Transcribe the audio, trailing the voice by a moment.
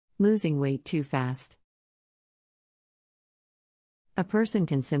Losing weight too fast. A person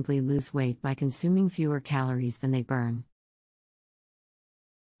can simply lose weight by consuming fewer calories than they burn.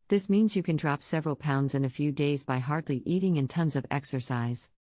 This means you can drop several pounds in a few days by hardly eating and tons of exercise.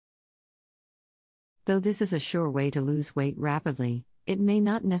 Though this is a sure way to lose weight rapidly, it may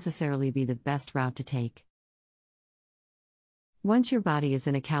not necessarily be the best route to take. Once your body is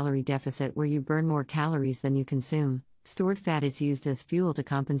in a calorie deficit where you burn more calories than you consume, stored fat is used as fuel to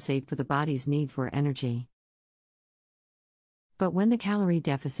compensate for the body's need for energy. But when the calorie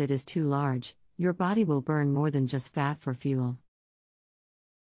deficit is too large, your body will burn more than just fat for fuel.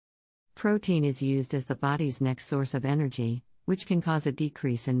 Protein is used as the body's next source of energy, which can cause a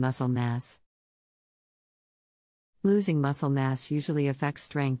decrease in muscle mass. Losing muscle mass usually affects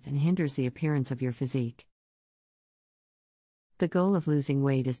strength and hinders the appearance of your physique. The goal of losing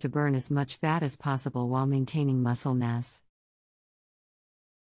weight is to burn as much fat as possible while maintaining muscle mass.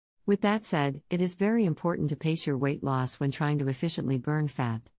 With that said, it is very important to pace your weight loss when trying to efficiently burn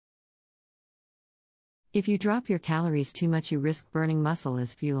fat. If you drop your calories too much, you risk burning muscle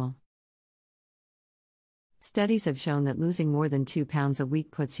as fuel. Studies have shown that losing more than 2 pounds a week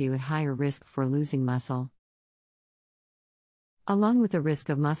puts you at higher risk for losing muscle. Along with the risk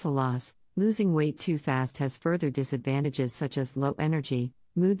of muscle loss, losing weight too fast has further disadvantages such as low energy,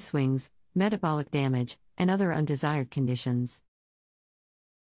 mood swings, metabolic damage, and other undesired conditions.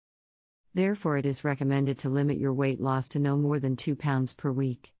 Therefore, it is recommended to limit your weight loss to no more than 2 pounds per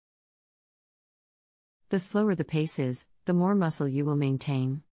week. The slower the pace is, the more muscle you will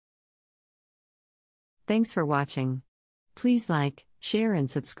maintain. Thanks for watching. Please like, share,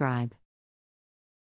 and subscribe.